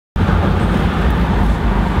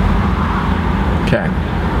Okay.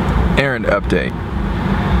 Errand update.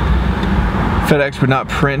 FedEx would not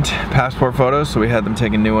print passport photos, so we had them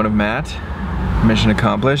take a new one of Matt. Mission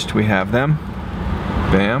accomplished. We have them.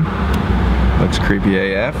 Bam. Looks creepy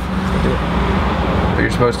AF. But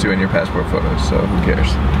you're supposed to in your passport photos, so who cares?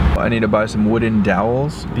 I need to buy some wooden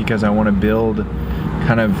dowels because I want to build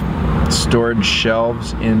kind of storage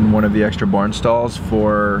shelves in one of the extra barn stalls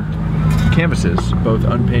for canvases, both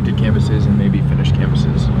unpainted canvases and maybe finished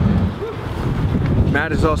canvases.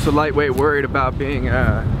 Matt is also lightweight worried about being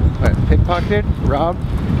pickpocketed, robbed,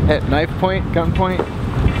 at knife point, gunpoint.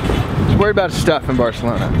 He's worried about his stuff in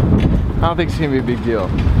Barcelona. I don't think it's gonna be a big deal.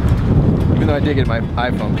 Even though I did get my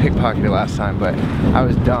iPhone pickpocketed last time, but I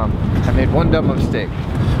was dumb. I made one dumb mistake,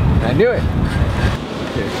 and I knew it.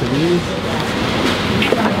 Okay, so these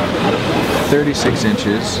 36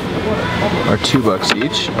 inches are $2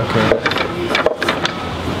 each. Okay.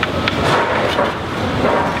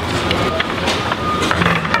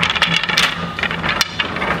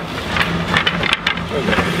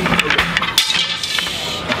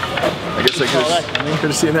 I guess I could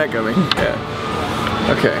have seen that coming. Yeah.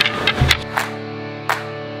 Okay.